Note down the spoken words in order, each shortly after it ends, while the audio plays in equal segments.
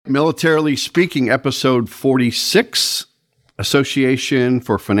Militarily Speaking, episode 46, Association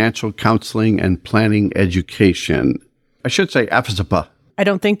for Financial Counseling and Planning Education. I should say AFCPE. I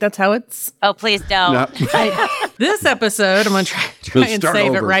don't think that's how it's... Oh, please don't. No. This episode, I'm going to try and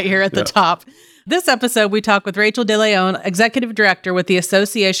save it right here at the top. This episode, we talk with Rachael Deleon, Executive Director with the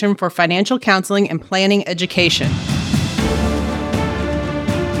Association for Financial Counseling and Planning Education.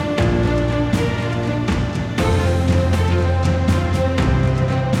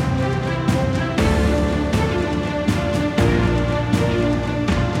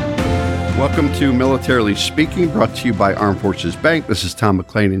 Welcome to Militarily Speaking, brought to you by Armed Forces Bank. This is Tom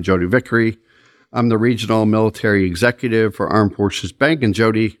McLean and Jody Vickery. I'm the Regional Military Executive for Armed Forces Bank. And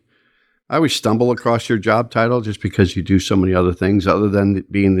Jody, I always stumble across your job title just because you do so many other things other than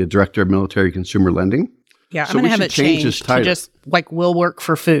being the Director of Military Consumer Lending. Yeah, I'm going to have it changed to just like will work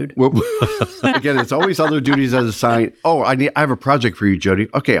for food. Again, it's always other duties as assigned. Oh, I have a project for you, Jody.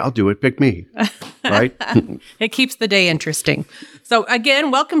 Okay, I'll do it. Pick me. Right? It keeps the day interesting. So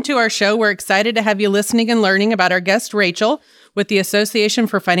again, welcome to our show. We're excited to have you listening and learning about our guest, Rachael, with the Association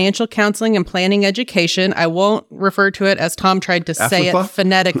for Financial Counseling and Planning Education. I won't refer to it as Tom tried to say it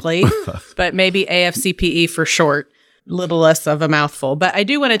phonetically, but maybe AFCPE for short. Little less of a mouthful. But I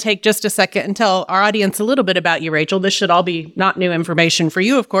do want to take just a second and tell our audience a little bit about you, Rachael. This should all be not new information for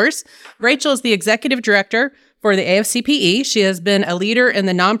you, of course. Rachael is the Executive Director for the AFCPE. She has been a leader in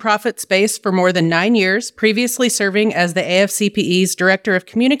the nonprofit space for more than 9 years, previously serving as the AFCPE's Director of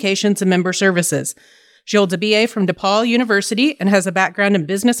Communications and Member Services. She holds a BA from DePaul University and has a background in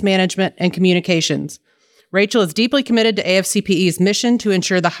business management and communications. Rachael is deeply committed to AFCPE's mission to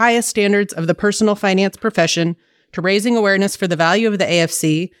ensure the highest standards of the personal finance profession, to raising awareness for the value of the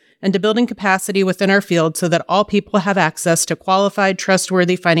AFC, and to building capacity within our field so that all people have access to qualified,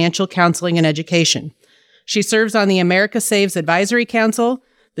 trustworthy financial counseling and education. She serves on the America Saves Advisory Council,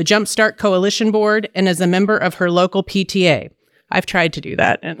 the Jumpstart Coalition Board, and is a member of her local PTA. I've tried to do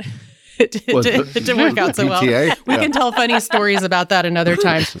that, and it didn't work out so well. We can tell funny stories about that another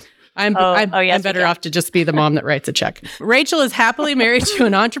time. I'm better off to just be the mom that writes a check. Rachael is happily married to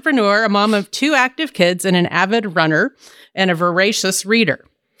an entrepreneur, a mom of 2 active kids, and an avid runner and a voracious reader.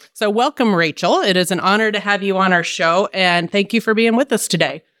 So welcome, Rachael. It is an honor to have you on our show, and thank you for being with us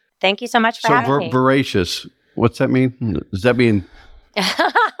today. Thank you so much for having me. Voracious, what's that mean? Does that mean...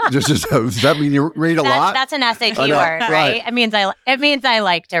 does that mean you read a lot? That's an SAT word, right? It means I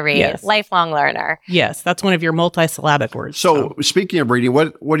like to read. Yes. Lifelong learner. Yes, that's one of your multisyllabic words. So speaking of reading,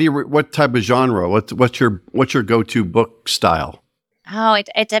 what type of genre? What's your go-to book style? Oh,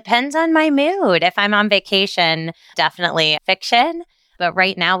 it depends on my mood. If I'm on vacation, definitely fiction. But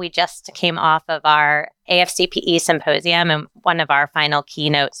right now, we just came off of our AFCPE symposium, and one of our final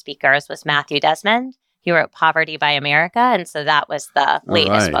keynote speakers was Matthew Desmond. He wrote Poverty by America, and so that was the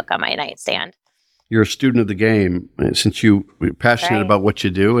latest book on my nightstand. You're a student of the game, since you're passionate about what you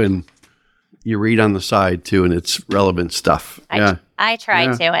do, and you read on the side, too, and it's relevant stuff. I try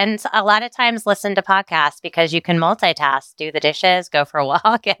to, and a lot of times listen to podcasts because you can multitask, do the dishes, go for a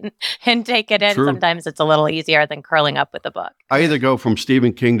walk, and take it in. True. Sometimes it's a little easier than curling up with a book. I either go from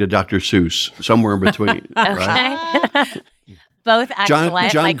Stephen King to Dr. Seuss, somewhere in between. Right? Both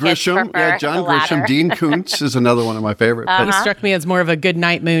excellent. John Grisham. John Grisham. Dean Koontz is another one of my favorites. He struck me as more of a good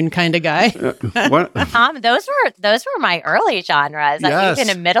night moon kind of guy. Those were my early genres. Yes.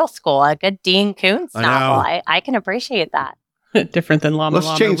 Even in middle school, a good Dean Koontz novel. I can appreciate that. Different than Llama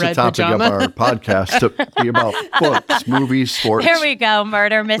Let's change the topic of our podcast to be about books, movies, sports. Here we go.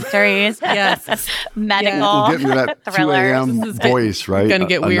 Murder mysteries. Yes. Medical. We'll get into that 2 a.m. voice, right? Going to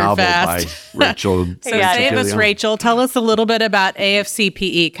get weird fast. By Rachael. So save us, Rachael. Tell us a little bit about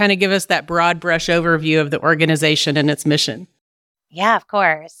AFCPE. Kind of give us that broad brush overview of the organization and its mission. Yeah, of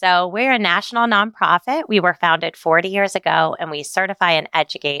course. So we're a national nonprofit. We were founded 40 years ago, and we certify and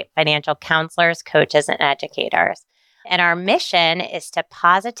educate financial counselors, coaches, and educators. And our mission is to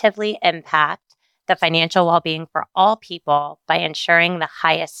positively impact the financial well-being for all people by ensuring the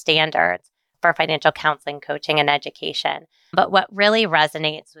highest standards for financial counseling, coaching, and education. But what really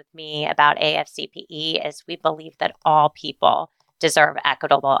resonates with me about AFCPE is we believe that all people deserve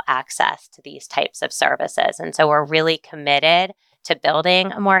equitable access to these types of services. And so we're really committed to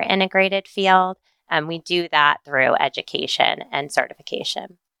building a more integrated field. And we do that through education and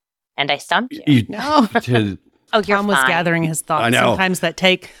certification. And I stumped you. No. Tom was gathering his thoughts. I know. Sometimes that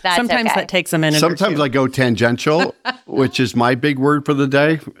takes a minute. Sometimes I go tangential, which is my big word for the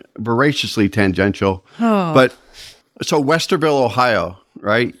day, voraciously tangential. But so Westerville, Ohio,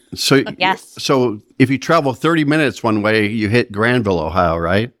 right? So yes. So if you travel 30 minutes one way, you hit Granville, Ohio,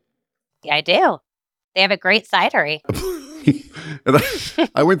 right? Yeah, I do. They have a great cidery. And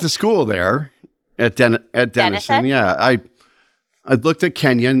I went to school there at Denison. Yeah, I looked at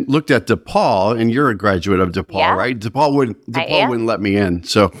Kenyon, looked at DePaul, and you're a graduate of DePaul, right? DePaul wouldn't let me in,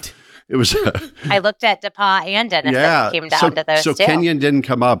 so it was. I looked at DePaul and Denison. Yeah, came down to those so two. Kenyon didn't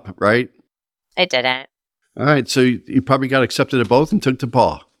come up, right? It didn't. All right, so you probably got accepted at both and took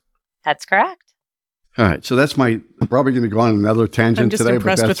DePaul. That's correct. All right, so that's I'm probably going to go on another tangent today. I'm just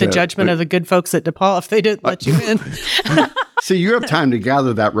impressed with the judgment of the good folks at DePaul if they didn't let you in. See, you have time to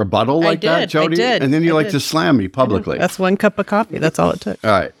gather that rebuttal like that, Jody? I did. And then you to slam me publicly. That's one cup of coffee. That's all it took.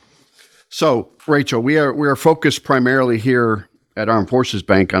 All right. So, Rachel, we are focused primarily here at Armed Forces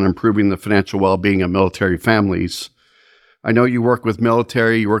Bank on improving the financial well-being of military families. I know you work with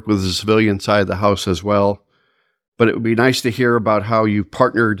military, you work with the civilian side of the house as well, but it would be nice to hear about how you've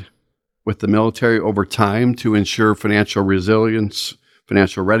partnered with the military over time to ensure financial resilience,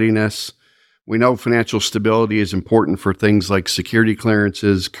 financial readiness. We know financial stability is important for things like security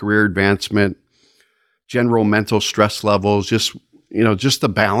clearances, career advancement, general mental stress levels, just the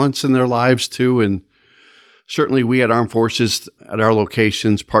balance in their lives too. And certainly we at Armed Forces at our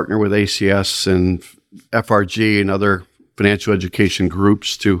locations partner with ACS and FRG and other financial education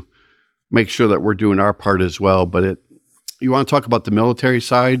groups to make sure that we're doing our part as well. But you want to talk about the military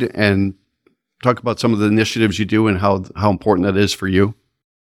side and talk about some of the initiatives you do and how important that is for you?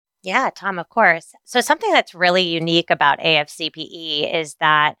 Yeah, Tom, of course. So something that's really unique about AFCPE is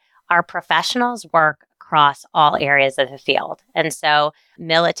that our professionals work across all areas of the field. And so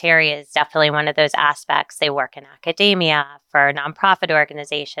military is definitely one of those aspects. They work in academia, for nonprofit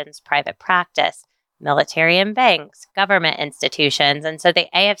organizations, private practice, military and banks, government institutions. And so the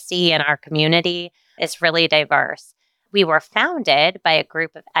AFC in our community is really diverse. We were founded by a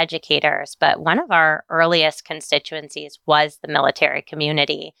group of educators, but one of our earliest constituencies was the military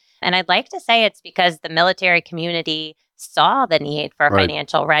community. And I'd like to say it's because the military community saw the need for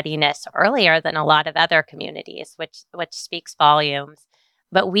financial readiness earlier than a lot of other communities, which speaks volumes.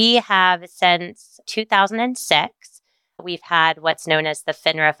 But we have, since 2006, we've had what's known as the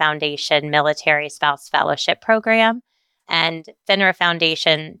FINRA Foundation Military Spouse Fellowship Program. And FINRA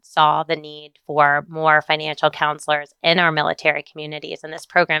Foundation saw the need for more financial counselors in our military communities. And this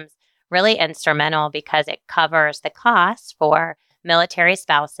program's really instrumental because it covers the costs for military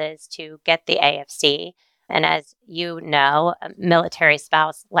spouses to get the AFC. And as you know, a military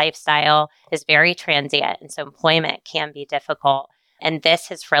spouse lifestyle is very transient, and so employment can be difficult. And this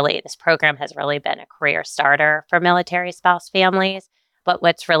program has really been a career starter for military spouse families. But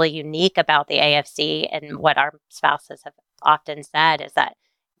what's really unique about the AFC and what our spouses have often said is that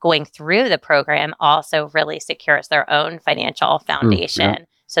going through the program also really secures their own financial foundation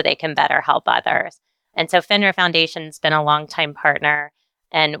so they can better help others. And so FINRA Foundation's been a longtime partner,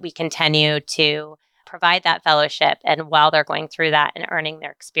 and we continue to provide that fellowship. And while they're going through that and earning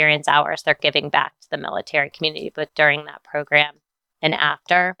their experience hours, they're giving back to the military community, but during that program and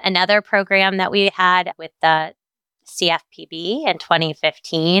after. Another program that we had with the CFPB in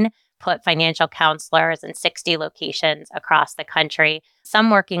 2015 put financial counselors in 60 locations across the country, some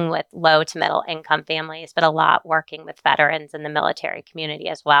working with low to middle income families, but a lot working with veterans in the military community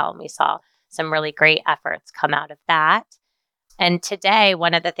as well. And we saw some really great efforts come out of that. And today,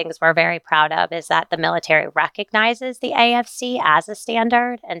 one of the things we're very proud of is that the military recognizes the AFC as a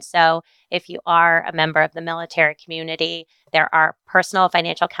standard. And so if you are a member of the military community, there are personal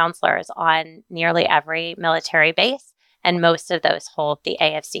financial counselors on nearly every military base. And most of those hold the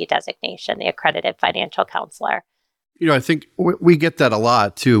AFC designation, the accredited financial counselor. I think we get that a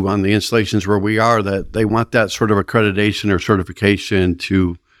lot too on the installations where we are, that they want that sort of accreditation or certification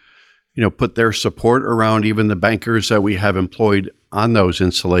to put their support around even the bankers that we have employed on those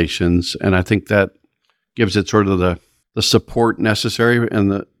installations. And I think that gives it sort of the support necessary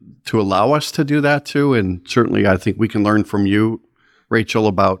and to allow us to do that too. And certainly I think we can learn from you, Rachel,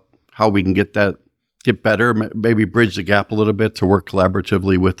 about how we can get better, maybe bridge the gap a little bit to work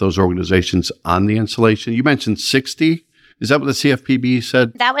collaboratively with those organizations on the installation. You mentioned 60. Is that what the CFPB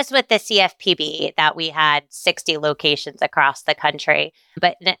said? That was with the CFPB, that we had 60 locations across the country.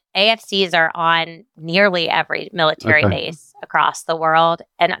 But the AFCs are on nearly every military base across the world.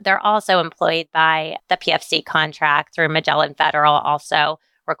 And they're also employed by the PFC contract through Magellan Federal, also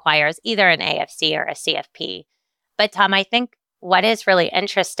requires either an AFC or a CFP. But Tom, I think what is really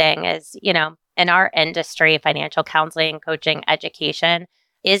interesting is, in our industry, financial counseling, coaching, education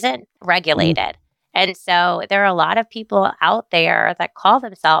isn't regulated. And so there are a lot of people out there that call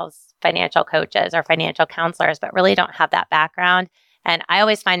themselves financial coaches or financial counselors, but really don't have that background. And I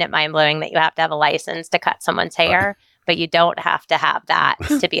always find it mind-blowing that you have to have a license to cut someone's hair, but you don't have to have that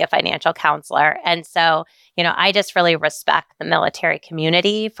to be a financial counselor. And so, I just really respect the military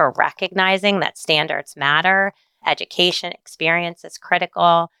community for recognizing that standards matter. Education experience is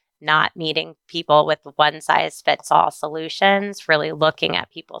critical, not meeting people with one-size-fits-all solutions, really looking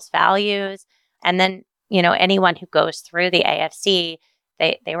at people's values. And then, anyone who goes through the AFC,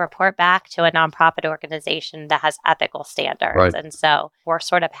 they report back to a nonprofit organization that has ethical standards. Right. And so we're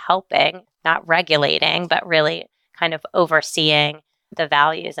sort of helping, not regulating, but really kind of overseeing the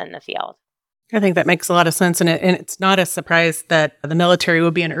values in the field. I think that makes a lot of sense. And it's not a surprise that the military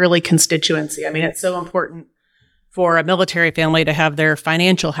would be an early constituency. I mean, it's so important for a military family to have their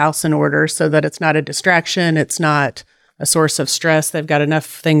financial house in order so that it's not a distraction. It's not a source of stress. They've got enough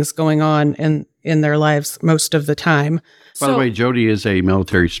things going on in their lives most of the time. By the way, Jody is a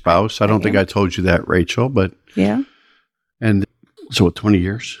military spouse. I don't think I told you that, Rachel, but yeah. And so 20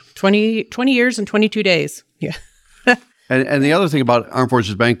 years? 20 years and 22 days. Yeah. And the other thing about Armed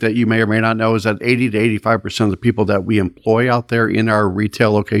Forces Bank that you may or may not know is that 80 to 85% of the people that we employ out there in our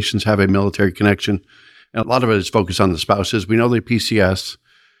retail locations have a military connection. And a lot of it is focused on the spouses. We know the PCS.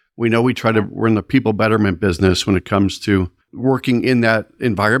 We know we're in the people betterment business when it comes to working in that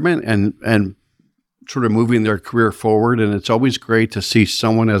environment and sort of moving their career forward. And it's always great to see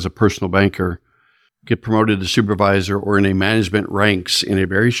someone as a personal banker get promoted to supervisor or in a management ranks in a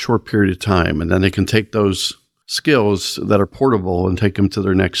very short period of time. And then they can take those skills that are portable and take them to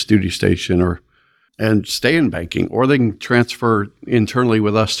their next duty station and stay in banking, or they can transfer internally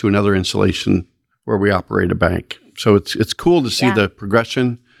with us to another installation where we operate a bank. So it's cool to see the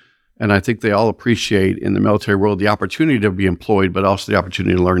progression. And I think they all appreciate in the military world the opportunity to be employed, but also the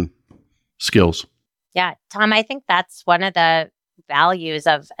opportunity to learn skills. Yeah, Tom, I think that's one of the values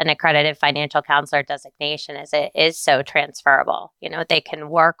of an accredited financial counselor designation is it is so transferable. They can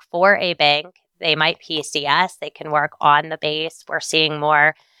work for a bank. They might PCS. They can work on the base. We're seeing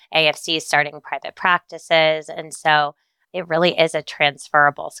more AFCs starting private practices. And so it really is a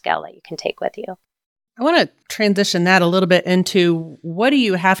transferable skill that you can take with you. I want to transition that a little bit into what do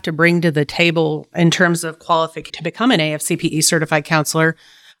you have to bring to the table in terms of qualification to become an AFCPE certified counselor?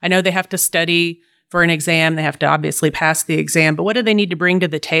 I know they have to study for an exam. They have to obviously pass the exam, but what do they need to bring to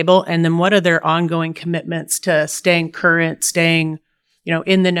the table? And then what are their ongoing commitments to staying current, staying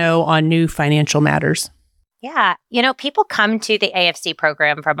in the know on new financial matters? Yeah. People come to the AFC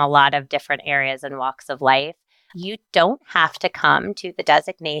program from a lot of different areas and walks of life. You don't have to come to the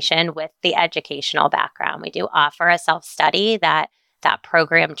designation with the educational background. We do offer a self-study that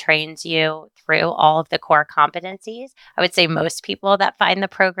program trains you through all of the core competencies. I would say most people that find the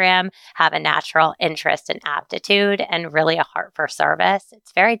program have a natural interest and aptitude and really a heart for service.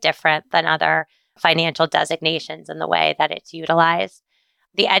 It's very different than other financial designations in the way that it's utilized.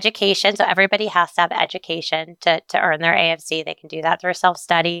 The education, so everybody has to have education to earn their AFC. They can do that through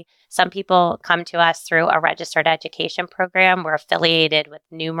self-study. Some people come to us through a registered education program. We're affiliated with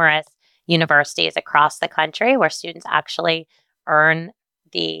numerous universities across the country where students actually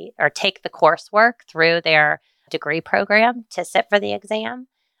take the coursework through their degree program to sit for the exam.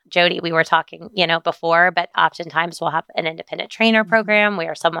 Jody, we were talking, before, but oftentimes we'll have an independent trainer program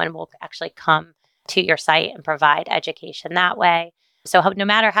where someone will actually come to your site and provide education that way. So no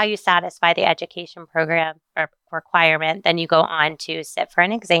matter how you satisfy the education program or requirement, then you go on to sit for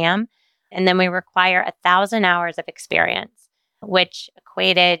an exam. And then we require 1,000 hours of experience, which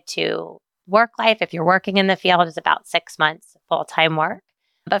equated to work life, if you're working in the field, is about 6 months full-time work.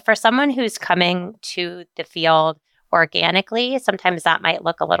 But for someone who's coming to the field organically, sometimes that might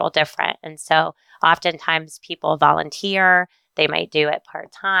look a little different. And so oftentimes people volunteer. They might do it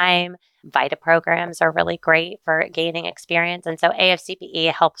part-time. VITA programs are really great for gaining experience. And so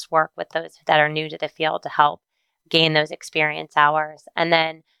AFCPE helps work with those that are new to the field to help gain those experience hours. And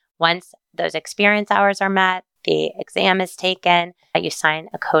then once those experience hours are met, the exam is taken, you sign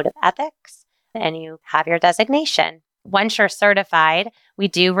a code of ethics, and you have your designation. Once you're certified, we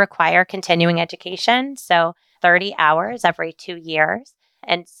do require continuing education, so 30 hours every 2 years.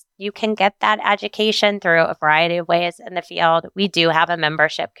 And you can get that education through a variety of ways in the field. We do have a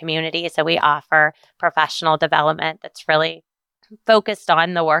membership community, so we offer professional development that's really focused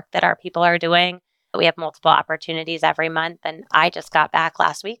on the work that our people are doing. We have multiple opportunities every month, and I just got back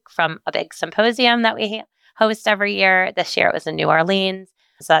last week from a big symposium that we host every year. This year it was in New Orleans,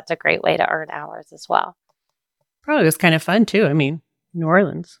 so that's a great way to earn hours as well. Probably was kind of fun too. I mean, New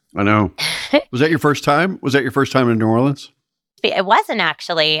Orleans. I know. Was that your first time? Was that your first time in New Orleans? It wasn't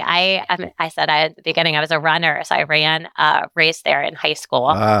actually. I said at the beginning I was a runner, so I ran a race there in high school.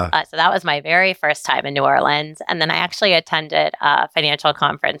 So that was my very first time in New Orleans. And then I actually attended a financial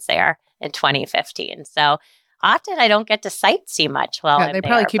conference there in 2015. So often I don't get to sightsee much while I'm they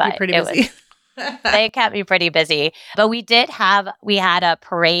probably there, keep you but pretty it busy. they kept me pretty busy. But we had a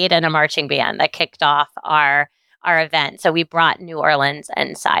parade and a marching band that kicked off our event. So we brought New Orleans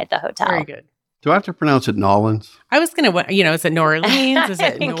inside the hotel. Very good. Do I have to pronounce it Nolans? I was going to, is it New Orleans? Is I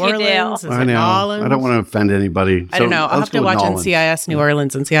it think New you do. Orleans? Is I it know. Nolans? I don't want to offend anybody. I don't know. I'll let's have to go with watch Nolans. NCIS New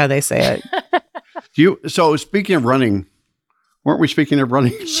Orleans and see how they say it. So speaking of running, weren't we speaking of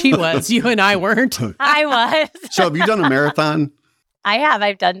running? She was. You and I weren't. I was. So have you done a marathon? I have.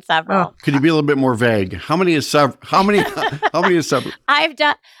 I've done several. Could you be a little bit more vague? How many is several? How many is several? I've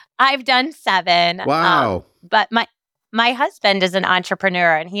done 7. Wow. But my husband is an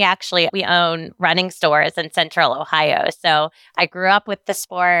entrepreneur, and we own running stores in Central Ohio. So I grew up with the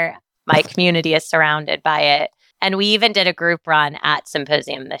sport. My community is surrounded by it. And we even did a group run at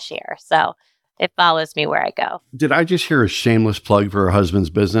Symposium this year. So it follows me where I go. Did I just hear a shameless plug for her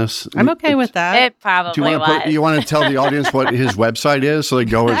husband's business? I'm okay with that. It probably was. You want to tell the audience what his website is so they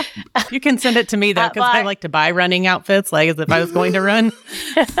go? You can send it to me, though, because I like to buy running outfits, like as if I was going to run.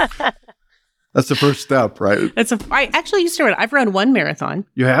 That's the first step, right? I actually used to run. I've run one marathon.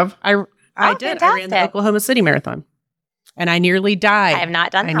 You have? I did. Fantastic. I ran the Oklahoma City Marathon, and I nearly died. I have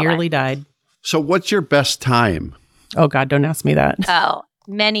not done that. I nearly died. So what's your best time? Oh, God, don't ask me that. Oh,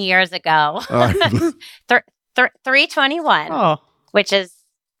 many years ago. 3:21, which is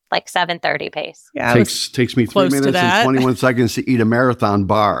like 7:30 pace. Yeah, takes me 3 close to minutes that. and 21 seconds to eat a marathon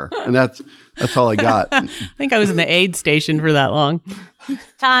bar, and that's all I got. I think I was in the aid station for that long.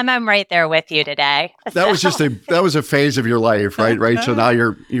 Tom, I'm right there with you today. That was a phase of your life, right? So now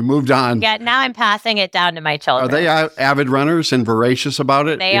you moved on. Yeah, now I'm passing it down to my children. Are they avid runners and voracious about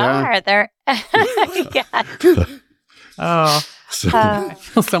it? They are. They're yeah. Oh, I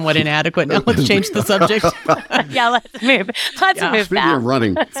feel somewhat inadequate now. Let's change the subject. Yeah, let's move. Let's move Speaking back. of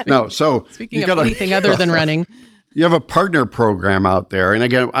running, no. So Speaking of anything other than running, you have a partner program out there, and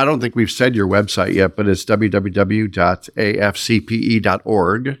again, I don't think we've said your website yet, but it's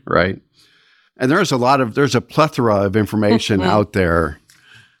www.afcpe.org, right? And there's a plethora of information out there,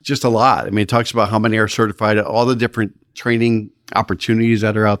 just a lot. I mean, it talks about how many are certified, all the different training opportunities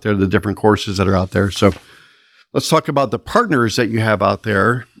that are out there, the different courses that are out there. So let's talk about the partners that you have out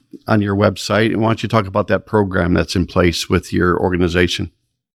there on your website. And why don't you talk about that program that's in place with your organization?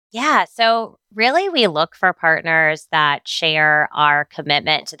 Yeah. So really, we look for partners that share our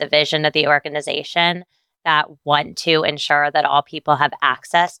commitment to the vision of the organization, that want to ensure that all people have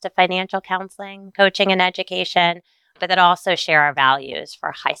access to financial counseling, coaching, and education, but that also share our values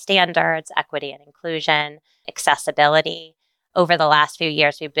for high standards, equity and inclusion, accessibility. Over the last few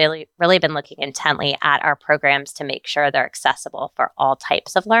years, we've really been looking intently at our programs to make sure they're accessible for all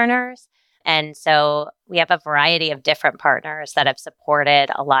types of learners. And so we have a variety of different partners that have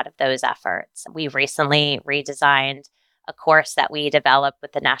supported a lot of those efforts. We recently redesigned a course that we developed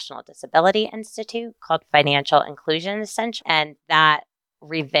with the National Disability Institute called Financial Inclusion Essentials. And that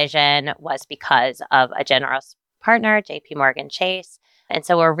revision was because of a generous partner, JPMorgan Chase. And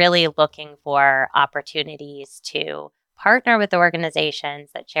so we're really looking for opportunities to partner with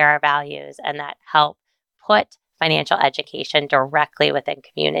organizations that share our values and that help put financial education directly within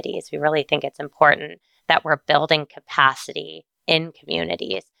communities. We really think it's important that we're building capacity in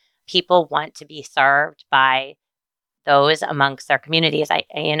communities. People want to be served by those amongst their communities.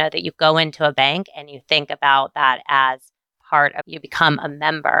 That you go into a bank and you think about that as part of, you become a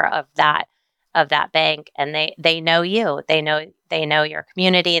member of that bank, and they know you. They know your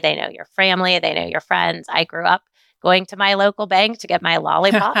community, they know your family, they know your friends. I grew up going to my local bank to get my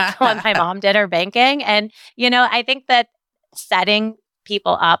lollipop when my mom did her banking. And, I think that setting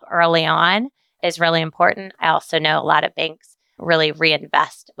people up early on is really important. I also know a lot of banks really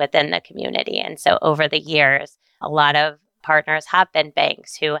reinvest within the community. And so over the years, a lot of partners have been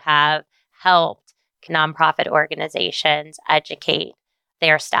banks who have helped nonprofit organizations educate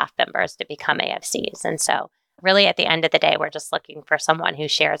their staff members to become AFCs. And so really at the end of the day, we're just looking for someone who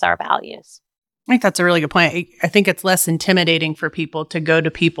shares our values. I think that's a really good point. I think it's less intimidating for people to go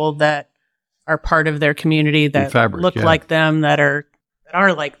to people that are part of their community, that look like them, that are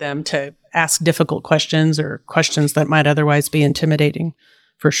like them, to ask difficult questions or questions that might otherwise be intimidating,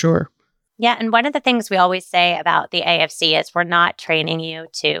 for sure. Yeah. And one of the things we always say about the AFC is we're not training you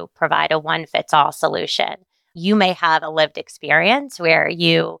to provide a one-fits-all solution. You may have a lived experience where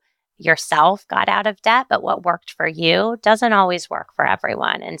you yourself got out of debt, but what worked for you doesn't always work for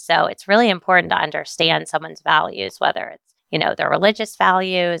everyone. And so it's really important to understand someone's values, whether it's, their religious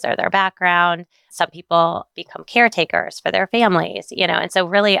values or their background. Some people become caretakers for their families, and so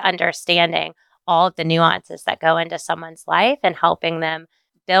really understanding all of the nuances that go into someone's life and helping them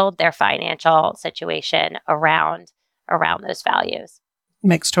build their financial situation around those values.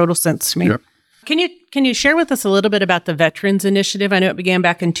 Makes total sense to me. Yep. Can you share with us a little bit about the Veterans Initiative? I know it began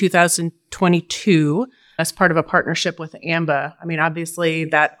back in 2022 as part of a partnership with AMBA. I mean, obviously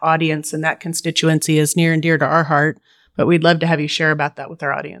that audience and that constituency is near and dear to our heart, but we'd love to have you share about that with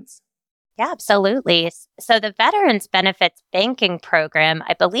our audience. Yeah, absolutely. So the Veterans Benefits Banking Program,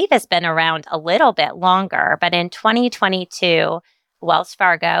 I believe, has been around a little bit longer, but in 2022, Wells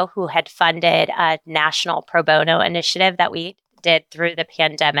Fargo, who had funded a national pro bono initiative that we did through the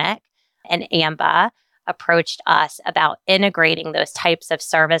pandemic, and AMBA approached us about integrating those types of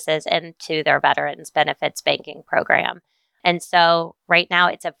services into their Veterans Benefits Banking Program. And so right now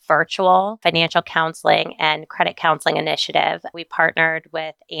it's a virtual financial counseling and credit counseling initiative. We partnered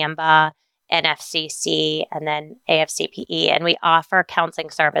with AMBA, NFCC, and then AFCPE, and we offer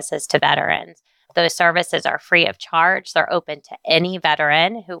counseling services to veterans. Those services are free of charge. They're open to any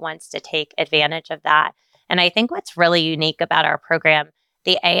veteran who wants to take advantage of that. And I think what's really unique about our program,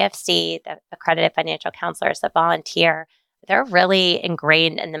 the AFC, the accredited financial counselors that volunteer, they're really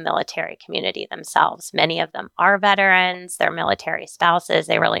ingrained in the military community themselves. Many of them are veterans, they're military spouses.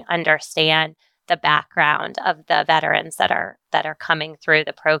 They really understand the background of the veterans that are coming through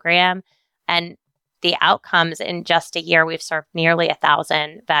the program. And the outcomes in just a year, we've served nearly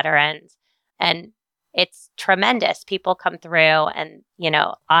 1,000 veterans. And it's tremendous. People come through and,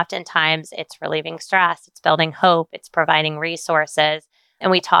 oftentimes it's relieving stress, it's building hope, it's providing resources.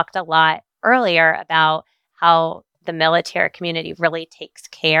 And we talked a lot earlier about how the military community really takes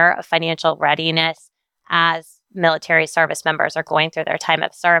care of financial readiness as military service members are going through their time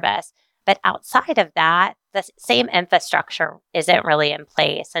of service. But outside of that, the same infrastructure isn't really in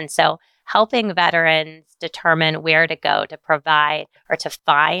place. And so helping veterans determine where to go to provide or to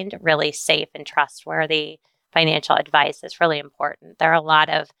find really safe and trustworthy financial advice is really important. There are a lot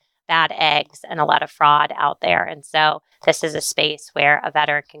of bad eggs and a lot of fraud out there. And so this is a space where a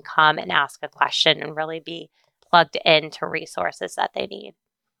veteran can come and ask a question and really be plugged into resources that they need.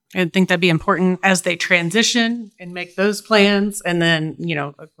 I think that'd be important as they transition and make those plans. And then,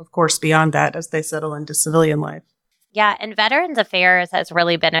 of course, beyond that, as they settle into civilian life. Yeah, and Veterans Affairs has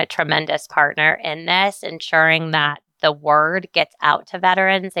really been a tremendous partner in this, ensuring that the word gets out to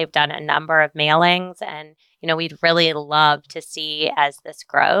veterans. They've done a number of mailings, and we'd really love to see as this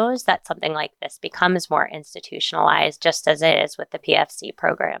grows that something like this becomes more institutionalized, just as it is with the PFC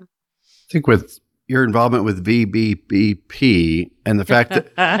program. I think with your involvement with VBBP and the fact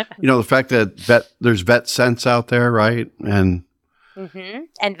that there's Vet Sense out there, right? And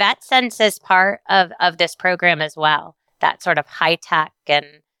And Vet Sense is part of this program as well. That sort of high tech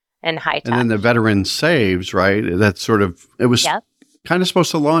and high tech. And then the Veteran Saves, right? That's it was kind of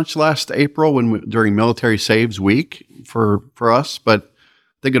supposed to launch last April during Military Saves Week for us, but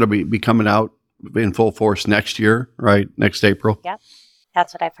I think it'll be coming out in full force next year, right? Next April. Yep.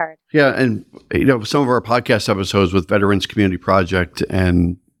 That's what I've heard. Yeah. And, some of our podcast episodes with Veterans Community Project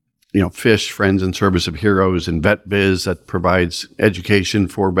and, FISH, Friends in Service of Heroes, and Vet Biz that provides education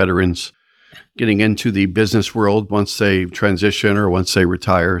for veterans getting into the business world once they transition or once they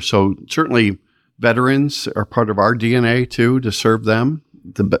retire. So certainly veterans are part of our DNA too, to serve them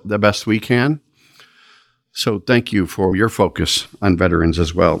the best we can. So thank you for your focus on veterans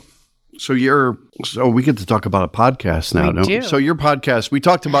as well. So we get to talk about a podcast now, don't we? So your podcast, we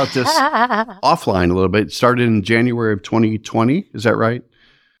talked about this offline a little bit. It started in January of 2020. Is that right?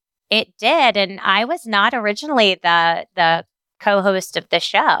 It did. And I was not originally the co-host of the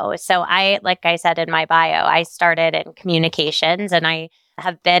show. So like I said in my bio, I started in communications, and I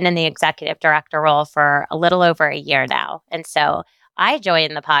have been in the executive director role for a little over a year now. And so I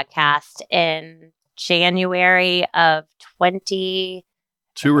joined the podcast in January of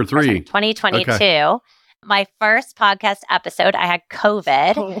 2022. Okay. My first podcast episode, I had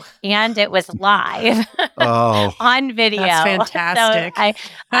COVID and it was live on video. That's fantastic. So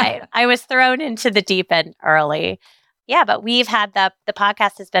I was thrown into the deep end early. Yeah, but we've had the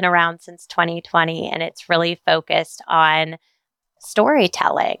podcast has been around since 2020, and it's really focused on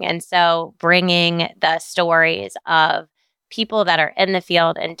storytelling. And so bringing the stories of people that are in the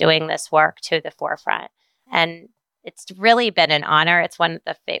field and doing this work to the forefront. And it's really been an honor. It's one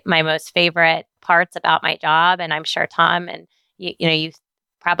of my most favorite parts about my job. And I'm sure Tom and you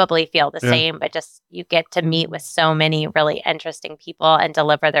probably feel the same, but just you get to meet with so many really interesting people and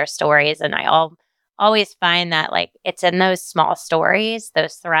deliver their stories. And I always find that it's in those small stories,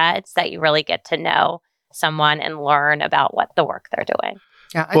 those threads, that you really get to know someone and learn about what the work they're doing.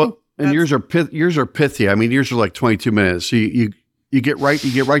 Yeah. And yours are pithy. I mean, yours are like 22 minutes. So you get right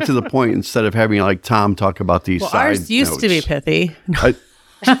to the point instead of having Tom talk about these side ours used notes. to be pithy.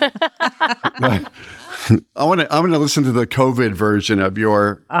 I want to listen to the COVID version of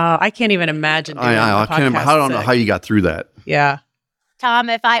your. I can't even imagine. Doing I don't know how you got through that. Yeah.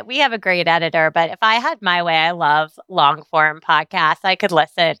 Tom, we have a great editor, but if I had my way, I love long form podcasts. I could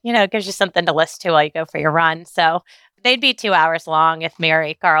listen, it gives you something to listen to while you go for your run. So they'd be 2 hours long if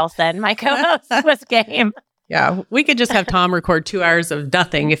Mary Carlson, my co-host, was game. Yeah. We could just have Tom record 2 hours of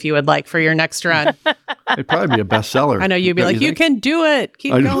nothing if you would like for your next run. It'd probably be a bestseller. I know you'd be like, you can do it.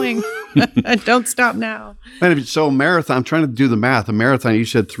 Keep going. Don't stop now. And so marathon, I'm trying to do the math. A marathon, you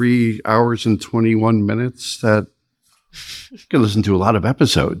said 3 hours and 21 minutes. That you could listen to a lot of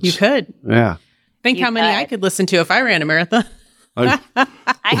episodes. You could. Yeah. Think how many I could listen to if I ran a marathon. I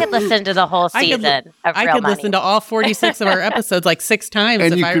could listen to the whole season of Real I could Money. listen to all 46 of our episodes like 6 times.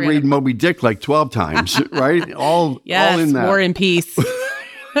 And if you I could ran read Moby Dick like 12 times, right? All in that. War and Peace.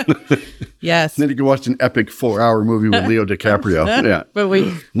 Yes. And then you can watch an epic 4-hour movie with Leo DiCaprio. Yeah. But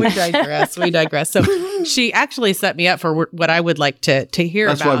we digress. We digress. So she actually set me up for what I would like to hear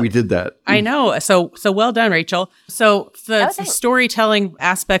That's about. why we did that. I know. So well done, Rachael. So the storytelling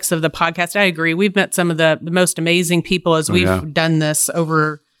aspects of the podcast, I agree. We've met some of the most amazing people as we've done this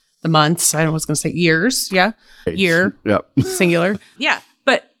over the months. I was going to say years. Yeah. Year. Yep. Singular. Yeah.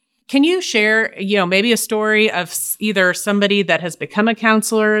 But can you share, maybe a story of either somebody that has become a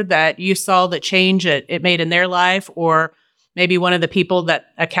counselor that you saw the change it made in their life, or maybe one of the people that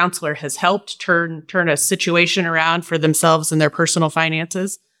a counselor has helped turn a situation around for themselves and their personal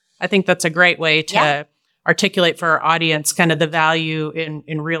finances? I think that's a great way to articulate for our audience kind of the value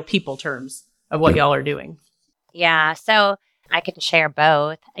in real people terms of what y'all are doing. Yeah. So I can share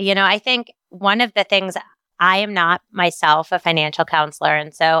both. I think one of the things, I am not myself a financial counselor,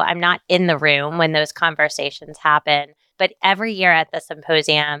 and so I'm not in the room when those conversations happen. But every year at the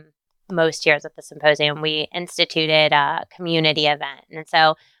symposium, most years at the symposium, we instituted a community event. And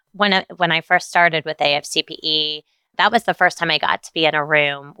so when I first started with AFCPE, that was the first time I got to be in a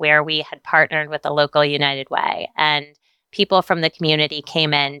room where we had partnered with the local United Way, and people from the community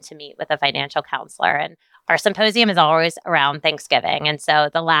came in to meet with a financial counselor. And our symposium is always around Thanksgiving. And so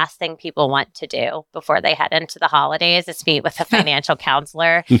the last thing people want to do before they head into the holidays is meet with a financial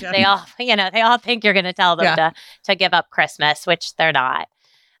counselor. They all think you're going to tell them to give up Christmas, which they're not.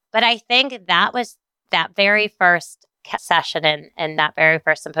 But I think that was that very first session and that very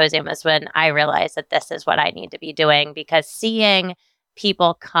first symposium was when I realized that this is what I need to be doing, because seeing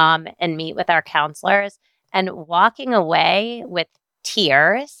people come and meet with our counselors and walking away with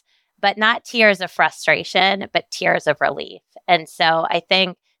tears, but not tears of frustration, but tears of relief. And so I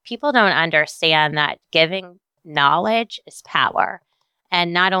think people don't understand that giving knowledge is power.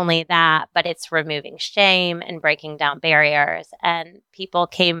 And not only that, but it's removing shame and breaking down barriers. And people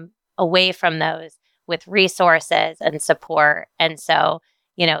came away from those with resources and support. And so,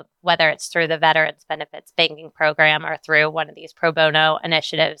 whether it's through the Veterans Benefits Banking Program or through one of these pro bono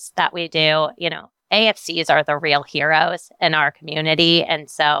initiatives that we do, AFCs are the real heroes in our community. And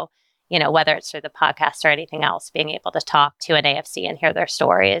so, whether it's through the podcast or anything else, being able to talk to an AFC and hear their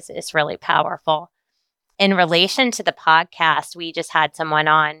story is really powerful. In relation to the podcast, we just had someone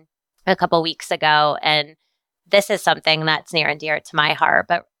on a couple weeks ago, and this is something that's near and dear to my heart,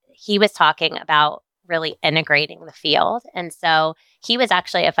 but he was talking about really integrating the field. And so he was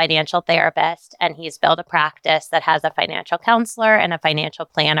actually a financial therapist, and he's built a practice that has a financial counselor and a financial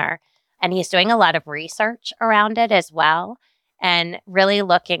planner. And he's doing a lot of research around it as well, and really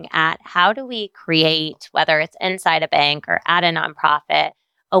looking at how do we create, whether it's inside a bank or at a nonprofit,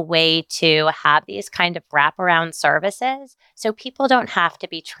 a way to have these kind of wraparound services so people don't have to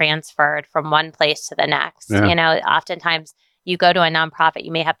be transferred from one place to the next. Yeah. Oftentimes you go to a nonprofit,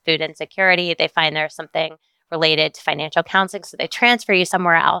 you may have food insecurity, they find there's something related to financial counseling, so they transfer you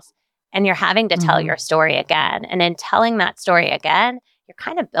somewhere else, and you're having to tell your story again. And in telling that story again, you're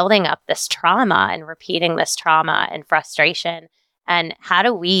kind of building up this trauma and repeating this trauma and frustration. And how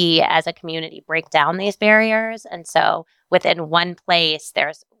do we as a community break down these barriers? And so within one place,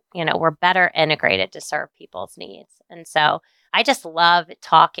 we're better integrated to serve people's needs. And so I just love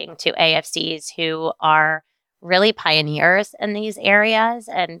talking to AFCs who are really pioneers in these areas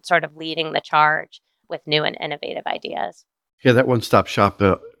and sort of leading the charge with new and innovative ideas. Yeah, that one-stop shop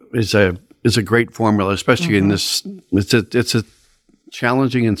is a great formula, especially in this. It's a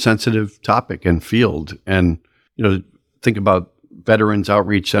challenging and sensitive topic and field. And think about veterans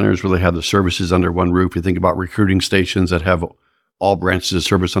outreach centers where they have the services under one roof. You think about recruiting stations that have all branches of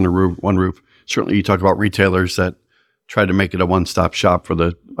service under one roof. Certainly, you talk about retailers that try to make it a one-stop shop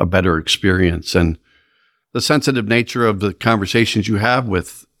for a better experience. And the sensitive nature of the conversations you have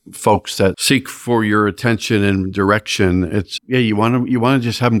with folks that seek for your attention and direction, it's you want to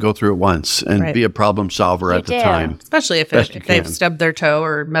just have them go through it once and be a problem solver at the time. Especially if they've stubbed their toe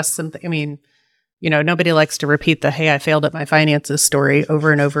or messed something. I mean, nobody likes to repeat the, hey, I failed at my finances story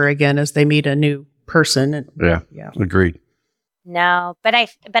over and over again as they meet a new person. And, agreed. No, but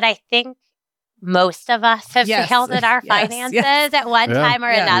I think most of us have failed at our finances at one time or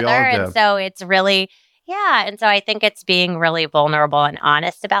another. And so it's really, and so I think it's being really vulnerable and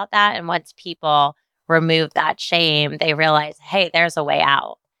honest about that. And once people remove that shame, they realize, hey, there's a way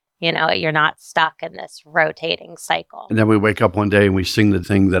out. You're not stuck in this rotating cycle. And then we wake up one day and we sing the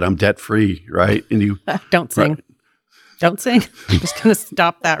thing that I'm debt free, right? And you don't sing. Right. Don't sing. I'm just going to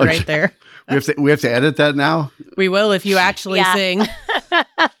stop that right there. We have to edit that now? We will if you actually sing.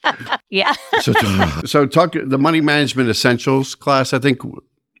 Yeah. So talk the Money Management Essentials class. I think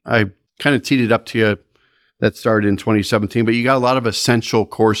I kind of teed it up to you. That started in 2017, but you got a lot of essential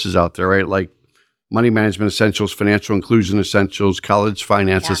courses out there, right? Like Money Management Essentials, Financial Inclusion Essentials, College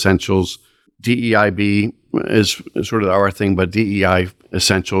Finance Essentials, DEIB is sort of our thing, but DEI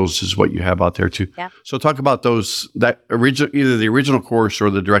Essentials is what you have out there too. Yeah. So talk about those, either the original course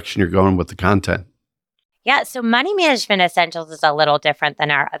or the direction you're going with the content. Yeah, so Money Management Essentials is a little different than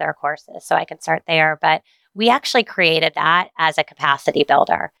our other courses, so I can start there. But we actually created that as a capacity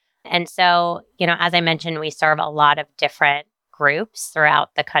builder. And so, as I mentioned, we serve a lot of different groups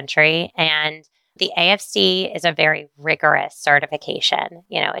throughout the country. And the AFC is a very rigorous certification.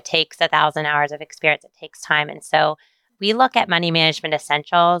 It takes 1,000 hours of experience. It takes time. And so we look at Money Management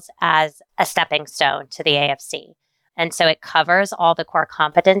Essentials as a stepping stone to the AFC. And so it covers all the core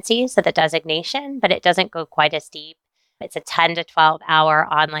competencies of the designation, but it doesn't go quite as deep. It's a 10 to 12-hour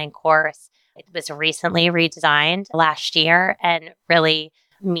online course. It was recently redesigned last year and really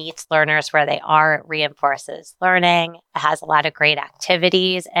meets learners where they are. It reinforces learning. It has a lot of great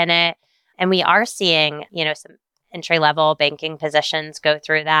activities in it. And we are seeing, some entry-level banking positions go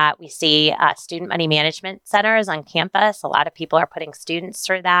through that. We see student money management centers on campus. A lot of people are putting students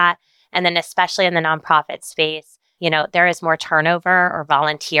through that. And then especially in the nonprofit space, there is more turnover or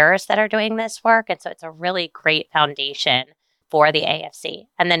volunteers that are doing this work. And so it's a really great foundation for the AFC.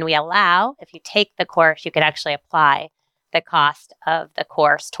 And then we allow, if you take the course, you can actually apply the cost of the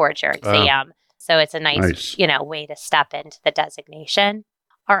course towards your exam. So it's a nice, way to step into the designation.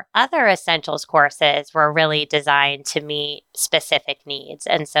 Our other essentials courses were really designed to meet specific needs.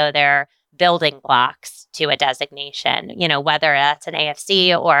 And so they're building blocks to a designation, whether that's an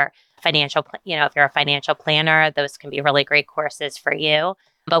AFC or financial, if you're a financial planner, those can be really great courses for you.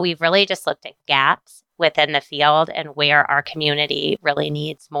 But we've really just looked at gaps within the field and where our community really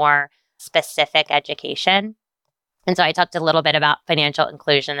needs more specific education. And so I talked a little bit about financial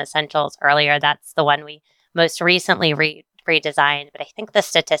inclusion essentials earlier. That's the one we most recently redesigned. But I think the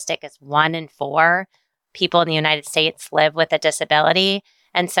statistic is 1 in 4 people in the United States live with a disability.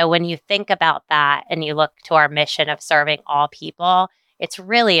 And so when you think about that and you look to our mission of serving all people, it's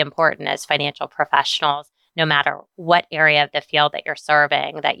really important as financial professionals, no matter what area of the field that you're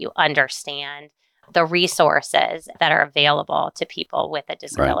serving, that you understand the resources that are available to people with a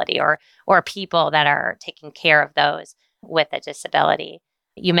disability or people that are taking care of those with a disability.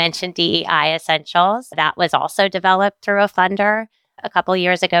 You mentioned DEI Essentials. That was also developed through a funder a couple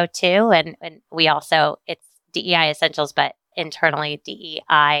years ago too. And we also, it's DEI Essentials, but internally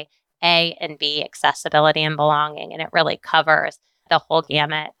DEI A and B, accessibility and belonging. And it really covers the whole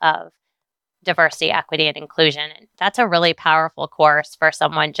gamut of diversity, equity, and inclusion. And that's a really powerful course for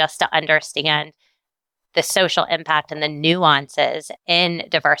someone just to understand the social impact and the nuances in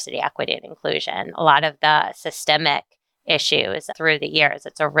diversity, equity, and inclusion. A lot of the systemic issues through the years.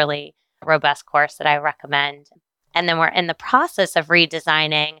 It's a really robust course that I recommend. And then we're in the process of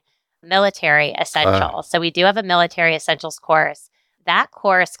redesigning military essentials. So we do have a military essentials course. That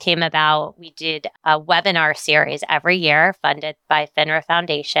course came about, we did a webinar series every year funded by FINRA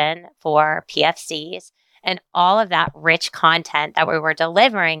Foundation for PFCs. And all of that rich content that we were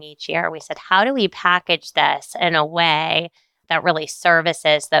delivering each year, we said, how do we package this in a way that really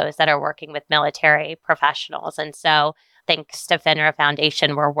services those that are working with military professionals? And so thanks to FINRA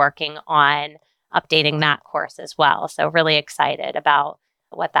Foundation, we're working on updating that course as well. So really excited about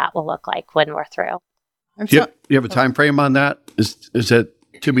what that will look like when we're through. You have a time frame on that? Is it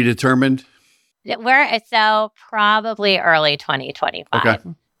to be determined? So probably early 2025. Okay.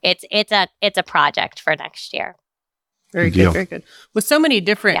 It's a project for next year. Very good, very good. With so many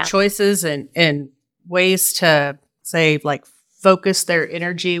different choices and ways to say like focus their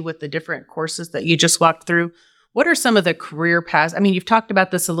energy with the different courses that you just walked through, what are some of the career paths? I mean, you've talked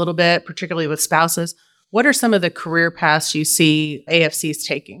about this a little bit, particularly with spouses. What are some of the career paths you see AFCs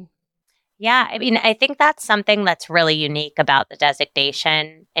taking? Yeah, I mean, I think that's something that's really unique about the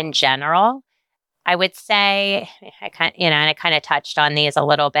designation in general. I would say, and I kind of touched on these a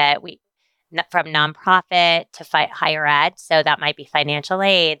little bit. From nonprofit to higher ed, so that might be financial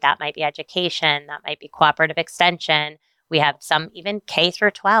aid, that might be education, that might be cooperative extension. We have some even K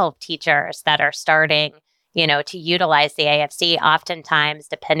through 12 teachers that are starting, to utilize the AFC. Oftentimes,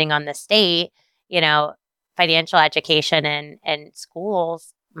 depending on the state, financial education and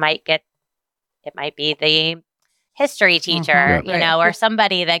schools might be the history teacher, or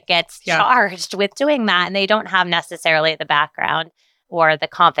somebody that gets charged with doing that, and they don't have necessarily the background or the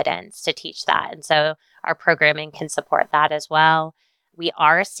confidence to teach that. And so our programming can support that as well. We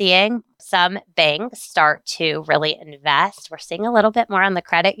are seeing some banks start to really invest. We're seeing a little bit more on the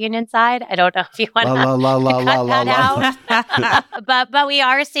credit union side. I don't know if you want to cut that out. But we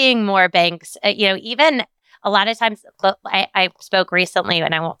are seeing more banks, even a lot of times. I spoke recently,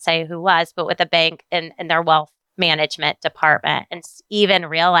 and I won't say who was, but with a bank in their wealth management department, and even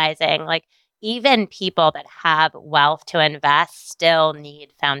realizing even people that have wealth to invest still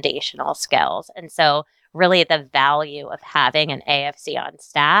need foundational skills. And so really the value of having an AFC on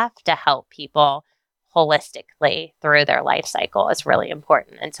staff to help people holistically through their life cycle is really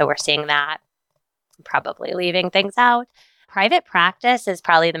important. And so we're seeing that. Probably leaving things out. Private practice is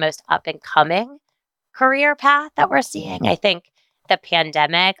probably the most up and coming career path that we're seeing. I think the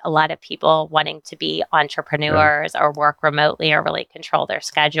pandemic, a lot of people wanting to be entrepreneurs or work remotely or really control their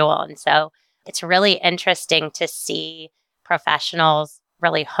schedule. And so it's really interesting to see professionals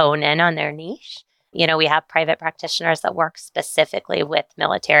really hone in on their niche. We have private practitioners that work specifically with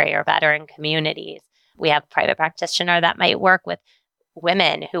military or veteran communities. We have a private practitioner that might work with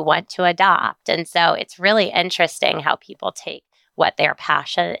women who want to adopt. And so it's really interesting how people take what their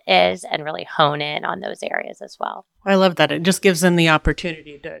passion is and really hone in on those areas as well. I love that. It just gives them the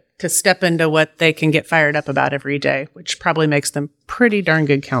opportunity to step into what they can get fired up about every day, which probably makes them pretty darn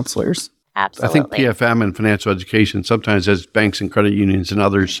good counselors. Absolutely. I think PFM and financial education, sometimes as banks and credit unions and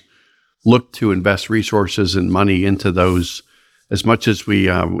others look to invest resources and money into those, as much as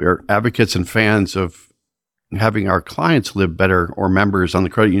we're advocates and fans of having our clients live better, or members on the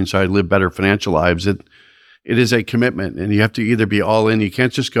credit union side live better financial lives, it is a commitment, and you have to either be all in. You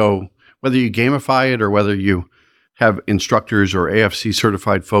can't just go, whether you gamify it or whether you have instructors or AFC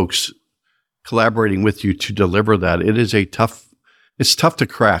certified folks collaborating with you to deliver that. It's tough to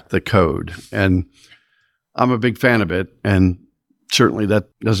crack the code, and I'm a big fan of it. And certainly that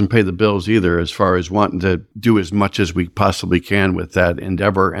doesn't pay the bills either, as far as wanting to do as much as we possibly can with that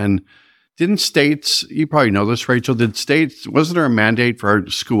endeavor. And didn't states, you probably know this, Rachel, wasn't there a mandate for our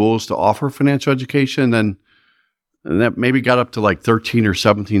schools to offer financial education? And that maybe got up to 13 or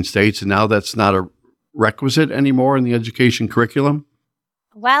 17 states, and now that's not a requisite anymore in the education curriculum?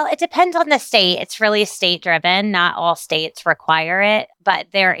 Well, it depends on the state. It's really state driven. Not all states require it, but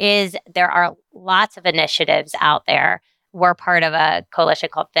there are lots of initiatives out there. We're part of a coalition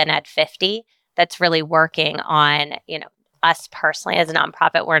called FinEd 50 that's really working on, us personally as a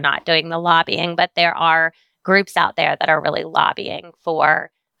nonprofit. We're not doing the lobbying, but there are groups out there that are really lobbying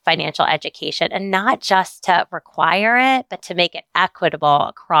for financial education, and not just to require it, but to make it equitable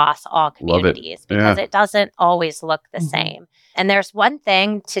across all communities, because it doesn't always look the same. And there's one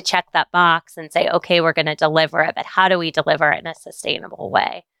thing to check that box and say, okay, we're going to deliver it, but how do we deliver it in a sustainable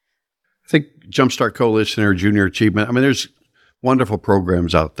way? I think Jumpstart Coalition or Junior Achievement, there's wonderful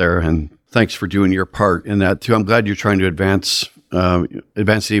programs out there, and thanks for doing your part in that too. I'm glad you're trying to advance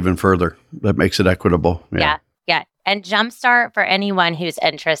it even further. That makes it equitable. Yeah. And Jumpstart, for anyone who's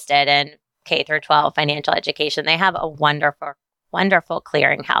interested in K through 12 financial education, they have a wonderful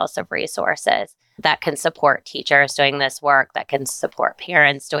clearinghouse of resources that can support teachers doing this work, that can support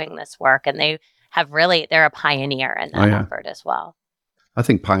parents doing this work. And they're a pioneer in that effort as well. I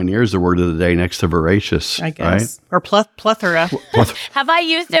think pioneer is the word of the day next to voracious, I guess. Right? Or plethora. Have I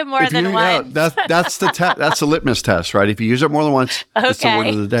used it more than once? That's the litmus test, right? If you use it more than once, it's the word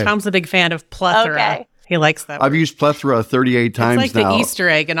of the day. Tom's a big fan of plethora. Okay. He likes that word. I've used plethora 38 times it's now. The Easter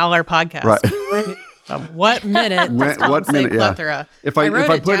egg in all our podcasts. What minute? Plethora. If I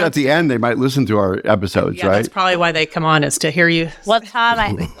put it at the end, they might listen to our episodes, right? That's probably why they come on, is to hear you. Well,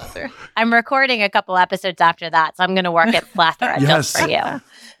 Tom, I'm recording a couple episodes after that, so I'm going to work at plethora just for you.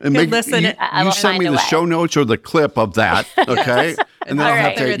 And you send me the show notes or the clip of that, okay? And then I'll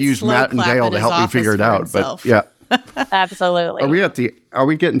have to use Matt and Dale to help me figure it out. But yeah. Absolutely. Are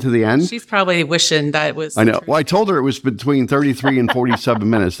we getting to the end? She's probably wishing that it was. I know. Well, I told her it was between 33 and 47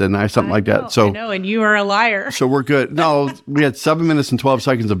 minutes, didn't I? Something like that. So I know, and you are a liar. So we're good. No, we had 7 minutes and 12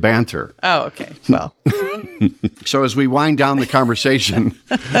 seconds of banter. Oh, okay. Well, So as we wind down the conversation,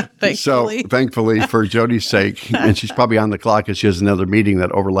 thankfully for Jody's sake, and she's probably on the clock because she has another meeting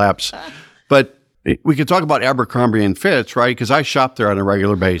that overlaps, but we could talk about Abercrombie and Fitch, right? Because I shop there on a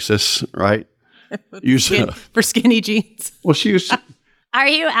regular basis, right? For skinny jeans. Well, she used to, Are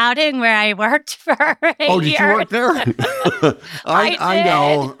you outing where I worked for a year? did you work there?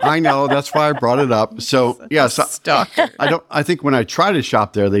 I know. That's why I brought it up. So yes, I think when I try to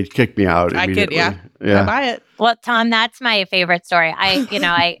shop there, they kick me out immediately. I buy it. Well, Tom, that's my favorite story.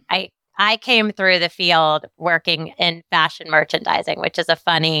 I came through the field working in fashion merchandising, which is a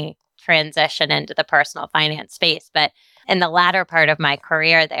funny transition into the personal finance space. But in the latter part of my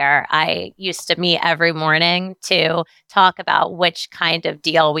career there, I used to meet every morning to talk about which kind of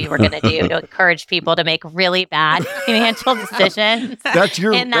deal we were going to do to encourage people to make really bad financial decisions. That's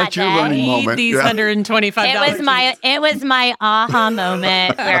your learning moment. These $125. It was my aha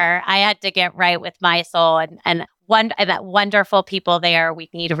moment where I had to get right with my soul and I met wonderful people there.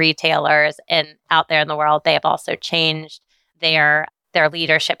 We need retailers out there in the world. They have also changed. Their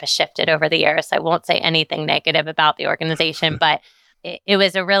leadership has shifted over the years. So I won't say anything negative about the organization, but it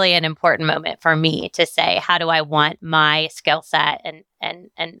was really an important moment for me to say, how do I want my skill set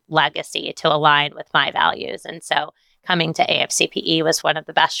and legacy to align with my values? And so coming to AFCPE was one of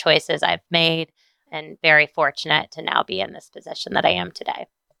the best choices I've made, and very fortunate to now be in this position that I am today.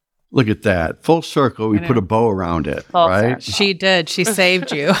 Look at that. Full circle. We put a bow around it, right? Circle. She did. She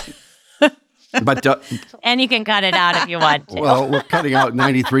saved you. But and you can cut it out if you want to. Well, we're cutting out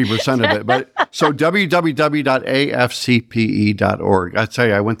 93% of it. But so www.afcpe.org. I tell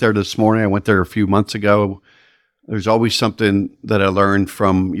you, I went there this morning. I went there a few months ago. There's always something that I learned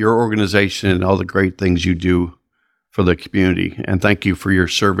from your organization and all the great things you do for the community. And thank you for your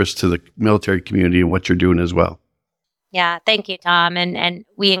service to the military community and what you're doing as well. Yeah, thank you, Tom. And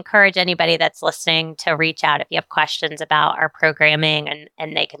we encourage anybody that's listening to reach out if you have questions about our programming and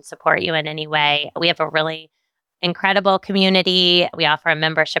they can support you in any way. We have a really incredible community. We offer a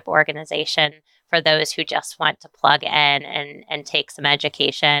membership organization for those who just want to plug in and take some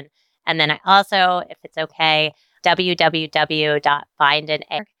education. And then I also, if it's okay, www.findand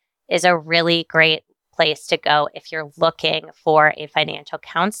is a really great place to go if you're looking for a financial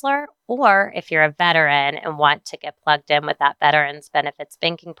counselor, or if you're a veteran and want to get plugged in with that Veterans Benefits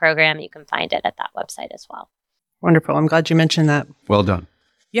Banking Program. You can find it at that website as well. Wonderful. I'm glad you mentioned that. Well done.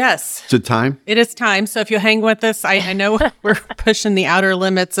 Yes. Is it time? It is time. So if you hang with us, I know we're pushing the outer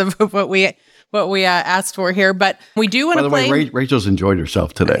limits of what we asked for here, but we do want to play. By the way, Rachel's enjoyed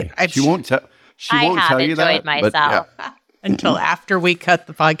herself today. She won't tell you that. I have enjoyed myself. Until after we cut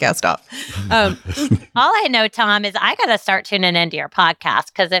the podcast off. All I know, Tom, is I got to start tuning into your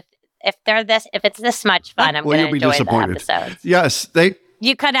podcast, because if it's this much fun, I'm going to enjoy the episodes. Yes,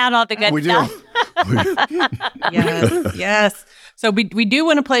 you cut out all the good stuff. Yes. So we do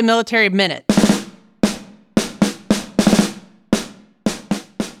want to play Military Minute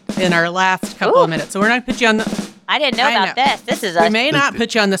in our last couple of minutes. So we're not going to put you on the. I didn't know about this. We may not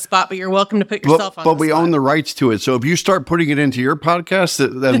put you on the spot, but you're welcome to put yourself on the spot. But we own the rights to it. So if you start putting it into your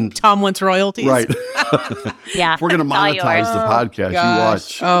podcast, then Tom wants royalties. Right. Yeah. We're going to monetize the podcast. Gosh. You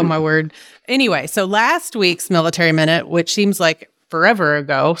watch. Oh, my word. Anyway, so last week's Military Minute, which seems like forever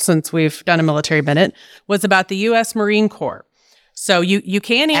ago since we've done a Military Minute, was about the U.S. Marine Corps. So you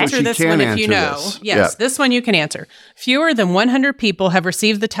can answer this one if you know. Yes, this one you can answer. Fewer than 100 people have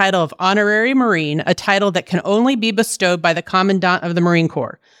received the title of Honorary Marine, a title that can only be bestowed by the Commandant of the Marine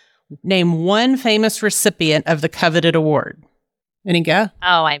Corps. Name one famous recipient of the coveted award. Any guess?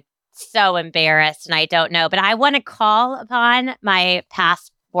 Oh, I'm so embarrassed and I don't know. But I want to call upon my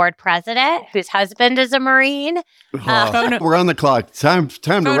past board president, whose husband is a Marine. We're on the clock. Time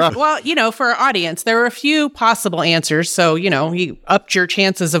to wrap. Well, for our audience, there were a few possible answers. So, you upped your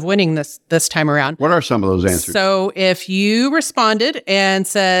chances of winning this time around. What are some of those answers? So if you responded and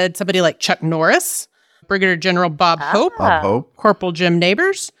said somebody like Chuck Norris, Brigadier General Bob Hope, Corporal Jim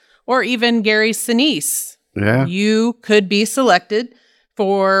Neighbors, or even Gary Sinise, you could be selected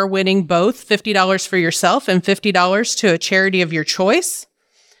for winning both $50 for yourself and $50 to a charity of your choice.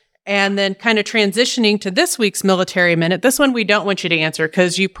 And then kind of transitioning to this week's Military Minute. This one we don't want you to answer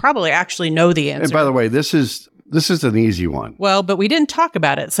because you probably actually know the answer. And by the way, this is an easy one. Well, but we didn't talk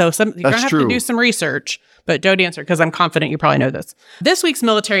about it. So you're going to have to do some research. But don't answer because I'm confident you probably know this. This week's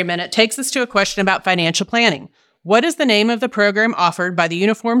Military Minute takes us to a question about financial planning. What is the name of the program offered by the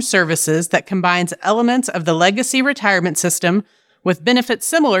Uniformed Services that combines elements of the legacy retirement system with benefits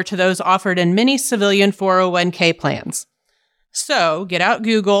similar to those offered in many civilian 401k plans? So get out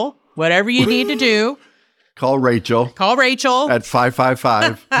Google, whatever you need to do. Call Rachael at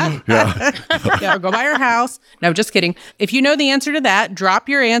 555. Yeah, go by her house. No, just kidding. If you know the answer to that, drop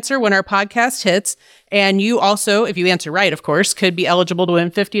your answer when our podcast hits. And you also, if you answer right, of course, could be eligible to win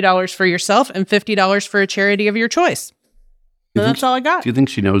 $50 for yourself and $50 for a charity of your choice. So that's all I got. Do you think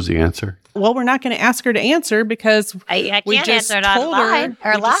she knows the answer? Well, we're not going to ask her to answer because I we can't just answer it told online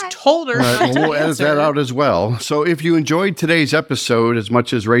her. or We live. just told her. Right, not to we'll edit answer. that out as well. So if you enjoyed today's episode as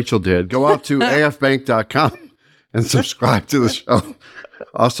much as Rachael did, go out to afbank.com and subscribe to the show.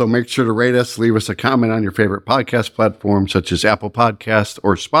 Also, make sure to rate us, leave us a comment on your favorite podcast platform, such as Apple Podcast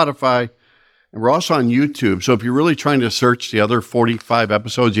or Spotify. And we're also on YouTube. So if you're really trying to search the other 45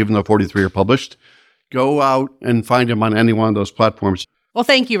 episodes, even though 43 are published, go out and find them on any one of those platforms. Well,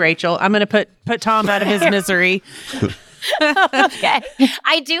 thank you, Rachael. I'm going to put Tom out of his misery. Okay.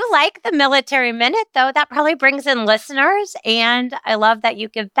 I do like the Military Minute, though. That probably brings in listeners. And I love that you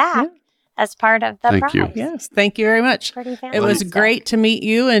give back as part of the Thank prize. you. Yes, thank you very much. Pretty It was fantastic. great to meet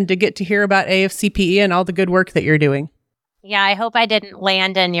you and to get to hear about AFCPE and all the good work that you're doing. Yeah, I hope I didn't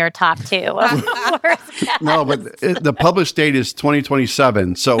land in your top two. Of course. No, but the published date is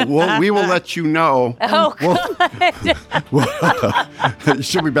 2027. So we will let you know. Oh, You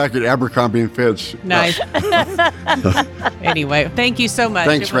should be back at Abercrombie & Fitch. Nice. Anyway, thank you so much.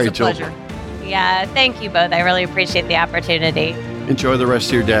 Thanks, it was Rachael. A pleasure. yeah. Thank you both. I really appreciate the opportunity. Enjoy the rest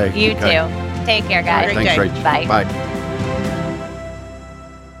of your day. You Okay? too. Take care, guys. Great Thanks, day. Rachel. Bye. Bye.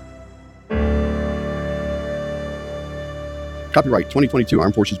 Copyright 2022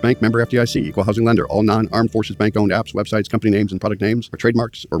 Armed Forces Bank, member FDIC, equal housing lender. All non-Armed Forces Bank owned apps, websites, company names, and product names are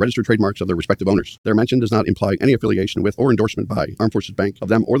trademarks or registered trademarks of their respective owners. Their mention does not imply any affiliation with or endorsement by Armed Forces Bank of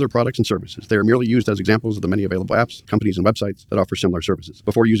them or their products and services. They are merely used as examples of the many available apps, companies, and websites that offer similar services.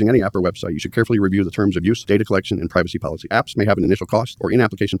 Before using any app or website, you should carefully review the terms of use, data collection, and privacy policy. Apps may have an initial cost or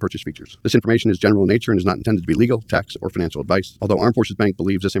in-application purchase features. This information is general in nature and is not intended to be legal, tax, or financial advice. Although Armed Forces Bank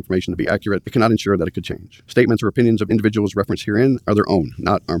believes this information to be accurate, it cannot ensure that it could change. Statements or opinions of individuals referenced herein are their own,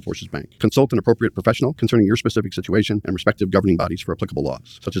 not Armed Forces Bank. Consult an appropriate professional concerning your specific situation and respective governing bodies for applicable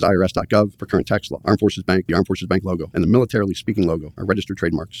laws, such as IRS.gov for current tax law. Armed Forces Bank, the Armed Forces Bank logo, and the Militarily Speaking logo are registered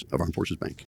trademarks of Armed Forces Bank.